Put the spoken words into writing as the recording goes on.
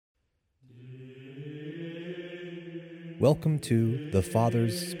Welcome to The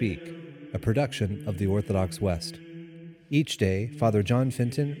Fathers Speak, a production of the Orthodox West. Each day, Father John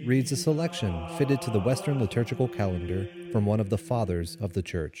Fenton reads a selection fitted to the Western liturgical calendar from one of the Fathers of the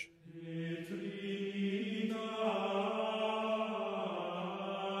Church.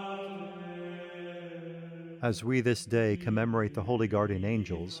 As we this day commemorate the Holy Guardian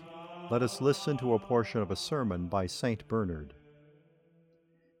Angels, let us listen to a portion of a sermon by Saint Bernard.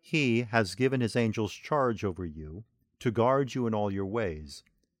 He has given his angels charge over you, to guard you in all your ways.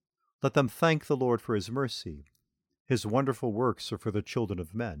 Let them thank the Lord for his mercy. His wonderful works are for the children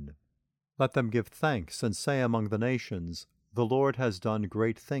of men. Let them give thanks and say among the nations, the Lord has done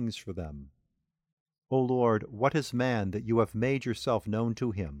great things for them. O Lord, what is man that you have made yourself known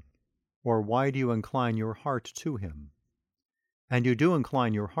to him? Or why do you incline your heart to him? And you do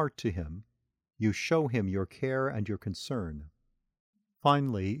incline your heart to him. You show him your care and your concern.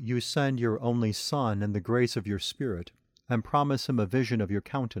 Finally, you send your only Son in the grace of your Spirit, and promise him a vision of your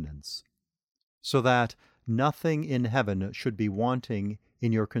countenance, so that nothing in heaven should be wanting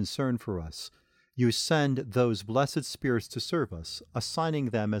in your concern for us. You send those blessed spirits to serve us, assigning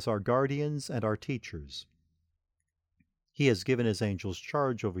them as our guardians and our teachers. He has given his angels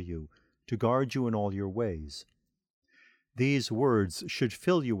charge over you, to guard you in all your ways. These words should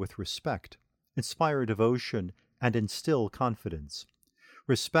fill you with respect, inspire devotion, and instill confidence.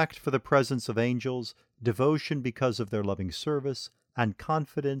 Respect for the presence of angels, devotion because of their loving service, and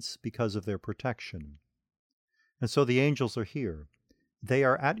confidence because of their protection. And so the angels are here. They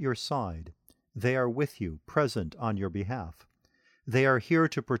are at your side. They are with you, present on your behalf. They are here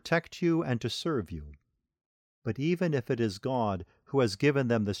to protect you and to serve you. But even if it is God who has given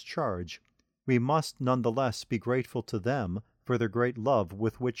them this charge, we must nonetheless be grateful to them for their great love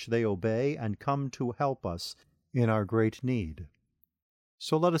with which they obey and come to help us in our great need.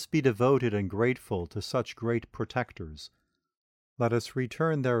 So let us be devoted and grateful to such great protectors. Let us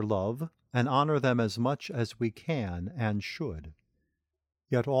return their love and honor them as much as we can and should.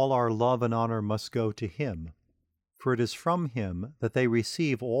 Yet all our love and honor must go to Him, for it is from Him that they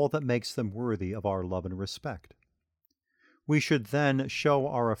receive all that makes them worthy of our love and respect. We should then show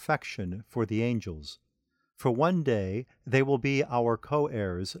our affection for the angels, for one day they will be our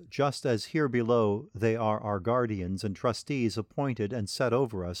co-heirs, just as here below they are our guardians and trustees appointed and set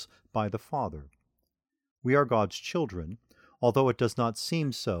over us by the Father. We are God's children, although it does not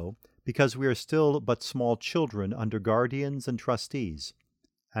seem so, because we are still but small children under guardians and trustees,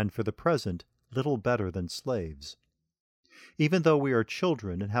 and for the present little better than slaves. Even though we are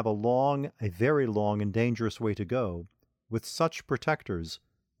children and have a very long and dangerous way to go, with such protectors,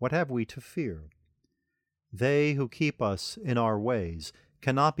 what have we to fear? They who keep us in our ways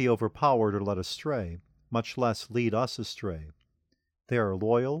cannot be overpowered or led astray, much less lead us astray. They are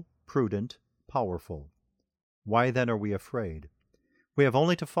loyal, prudent, powerful. Why then are we afraid? We have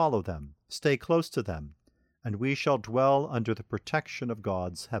only to follow them, stay close to them, and we shall dwell under the protection of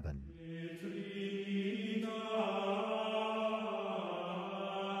God's heaven.